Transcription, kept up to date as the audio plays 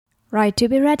Right to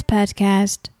be Read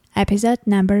podcast, episode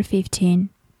number 15,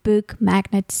 Book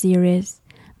Magnet Series,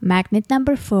 Magnet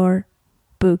number 4,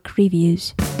 Book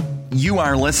Reviews. You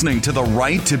are listening to the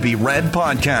Right to be Read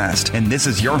podcast, and this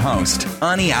is your host,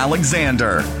 Ani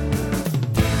Alexander.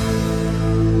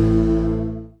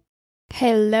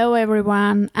 Hello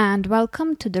everyone, and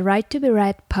welcome to the Right to be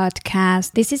Read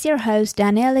podcast. This is your host,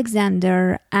 Ani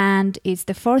Alexander, and it's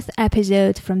the 4th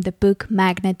episode from the Book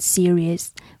Magnet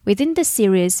series. Within the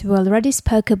series, we already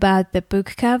spoke about the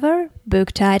book cover,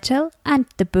 book title, and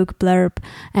the book blurb,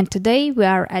 and today we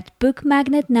are at Book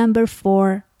Magnet number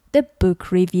 4, the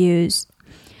book reviews.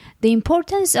 The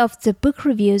importance of the book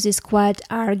reviews is quite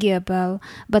arguable,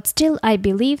 but still I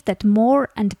believe that more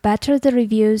and better the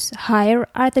reviews, higher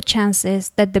are the chances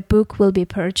that the book will be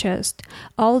purchased.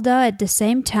 Although at the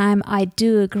same time I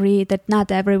do agree that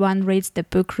not everyone reads the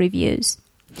book reviews.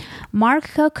 Mark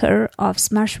Coker of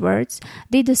Smashwords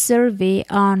did a survey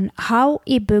on how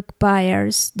ebook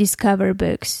buyers discover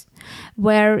books,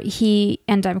 where he,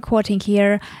 and I'm quoting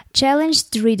here,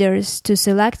 challenged readers to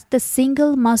select the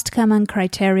single most common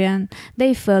criterion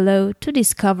they follow to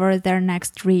discover their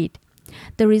next read.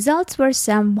 The results were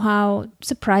somehow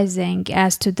surprising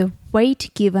as to the weight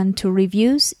given to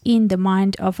reviews in the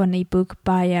mind of an ebook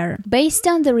buyer. Based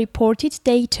on the reported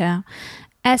data,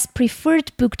 as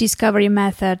preferred book discovery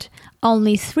method,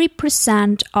 only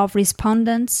 3% of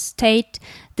respondents state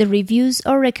the reviews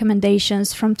or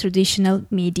recommendations from traditional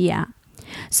media.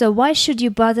 So why should you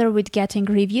bother with getting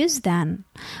reviews then?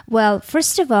 Well,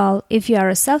 first of all, if you are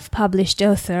a self-published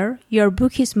author, your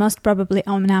book is most probably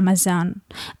on Amazon.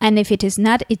 And if it is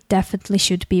not, it definitely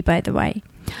should be, by the way.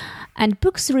 And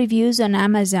books reviews on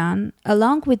Amazon,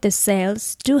 along with the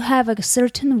sales, do have a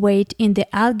certain weight in the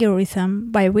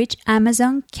algorithm by which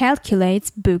Amazon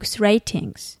calculates books'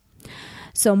 ratings.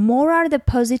 So more are the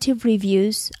positive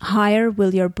reviews, higher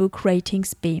will your book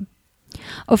ratings be.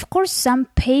 Of course, some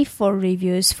pay for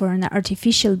reviews for an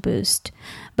artificial boost,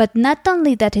 but not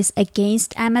only that is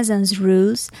against Amazon's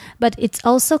rules, but it's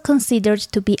also considered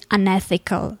to be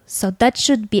unethical, so that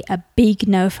should be a big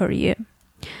no for you.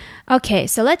 Okay,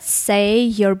 so let's say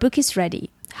your book is ready.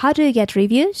 How do you get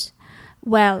reviews?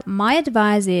 Well, my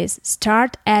advice is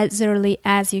start as early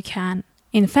as you can.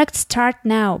 In fact, start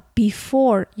now,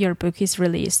 before your book is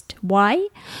released. Why?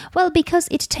 Well, because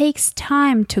it takes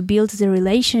time to build the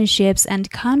relationships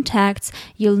and contacts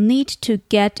you'll need to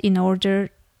get in order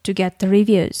to get the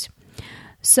reviews.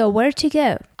 So where to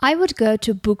go? I would go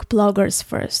to book bloggers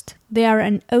first. They are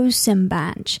an awesome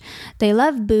bunch. They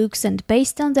love books, and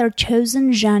based on their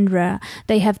chosen genre,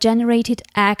 they have generated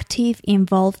active,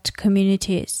 involved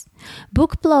communities.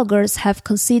 Book bloggers have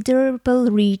considerable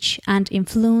reach and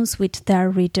influence with their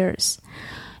readers.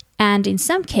 And in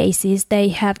some cases, they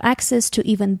have access to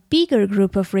even bigger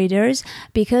group of readers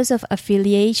because of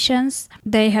affiliations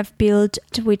they have built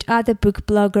with other book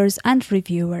bloggers and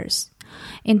reviewers.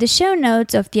 In the show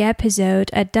notes of the episode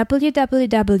at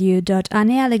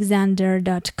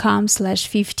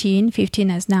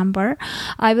www.anialexander.com/15 as number,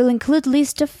 I will include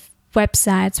list of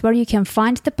websites where you can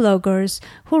find the bloggers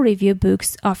who review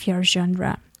books of your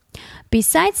genre.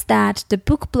 Besides that, the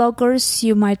book bloggers,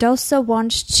 you might also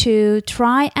want to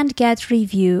try and get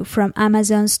review from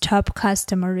Amazon's top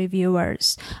customer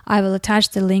reviewers. I will attach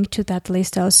the link to that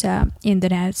list also in the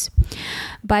notes.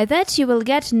 By that, you will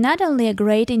get not only a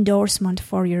great endorsement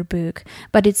for your book,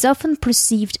 but it's often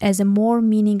perceived as a more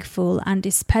meaningful and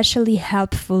especially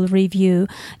helpful review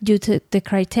due to the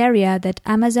criteria that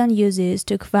Amazon uses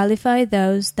to qualify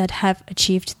those that have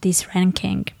achieved this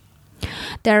ranking.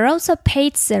 There are also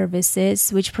paid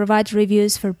services which provide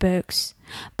reviews for books,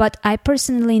 but I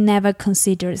personally never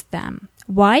considered them.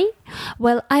 Why?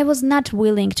 Well, I was not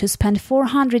willing to spend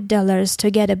 $400 to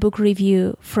get a book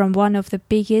review from one of the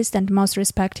biggest and most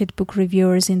respected book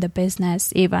reviewers in the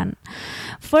business even.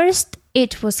 First,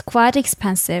 it was quite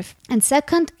expensive, and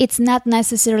second, it's not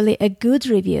necessarily a good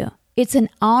review. It's an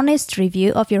honest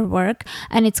review of your work,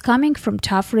 and it's coming from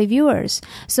tough reviewers,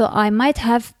 so I might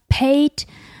have paid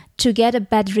to get a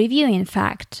bad review, in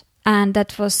fact, and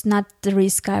that was not the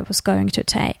risk I was going to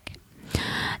take.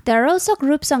 There are also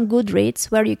groups on Goodreads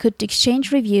where you could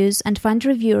exchange reviews and find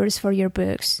reviewers for your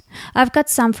books. I've got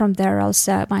some from there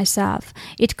also myself.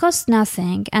 It costs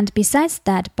nothing, and besides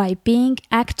that, by being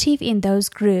active in those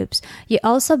groups, you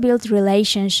also build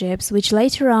relationships which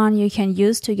later on you can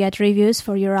use to get reviews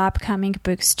for your upcoming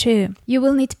books too. You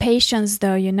will need patience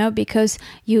though, because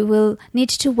you will need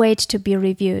to wait to be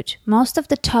reviewed. Most of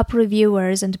the top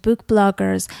reviewers and book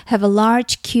bloggers have a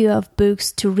large queue of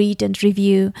books to read and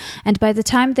review, and by the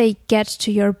time they get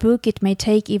to your book, it may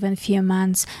take even a few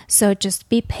months, so just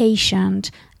be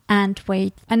patient and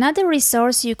wait. Another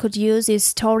resource you could use is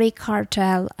Story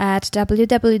Cartel at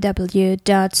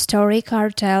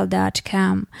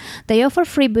www.storycartel.com. They offer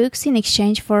free books in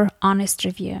exchange for honest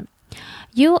review.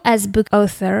 You, as book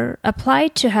author, apply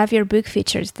to have your book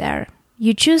featured there.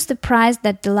 You choose the price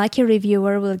that the lucky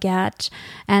reviewer will get,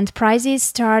 and prices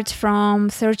start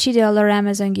from $30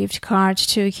 Amazon gift card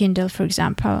to Kindle, for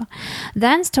example.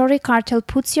 Then Story Cartel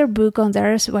puts your book on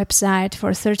their website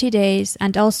for 30 days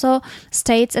and also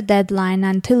states a deadline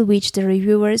until which the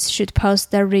reviewers should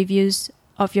post their reviews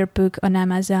of your book on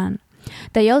Amazon.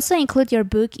 They also include your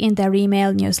book in their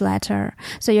email newsletter,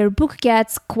 so your book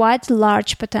gets quite a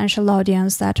large potential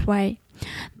audience that way.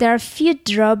 There are a few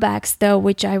drawbacks, though,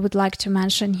 which I would like to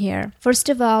mention here. First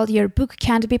of all, your book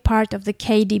can't be part of the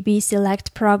KDP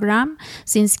Select program,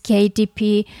 since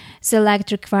KDP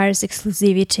Select requires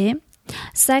exclusivity.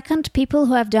 Second, people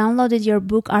who have downloaded your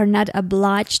book are not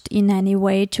obliged in any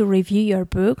way to review your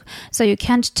book, so you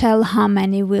can't tell how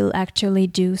many will actually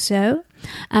do so.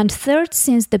 And third,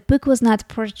 since the book was not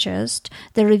purchased,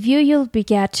 the review you'll be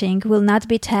getting will not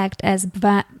be tagged as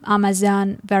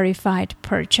Amazon verified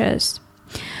purchase.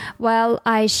 Well,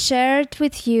 I shared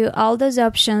with you all those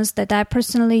options that I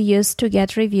personally use to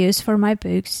get reviews for my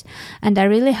books, and I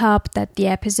really hope that the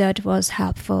episode was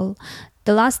helpful.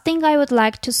 The last thing I would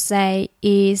like to say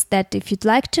is that if you'd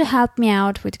like to help me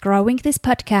out with growing this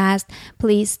podcast,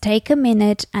 please take a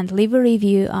minute and leave a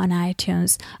review on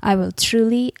iTunes. I will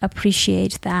truly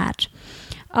appreciate that.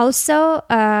 Also,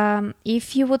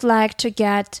 if you would like to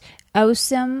get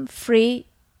awesome free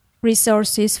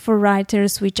resources for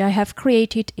writers which I have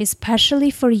created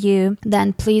especially for you,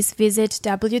 then please visit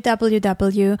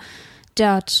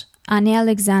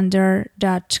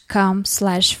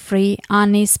www.anialexander.com/free,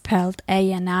 Ani spelled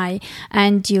ANI,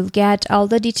 and you'll get all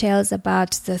the details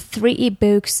about the 3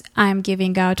 ebooks I'm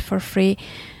giving out for free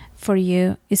for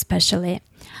you especially.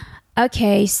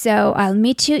 Okay, so I'll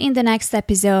meet you in the next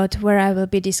episode where I will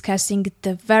be discussing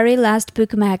the very last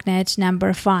book magnet,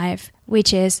 number 5,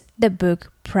 which is the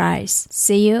book price.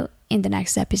 See you in the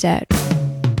next episode.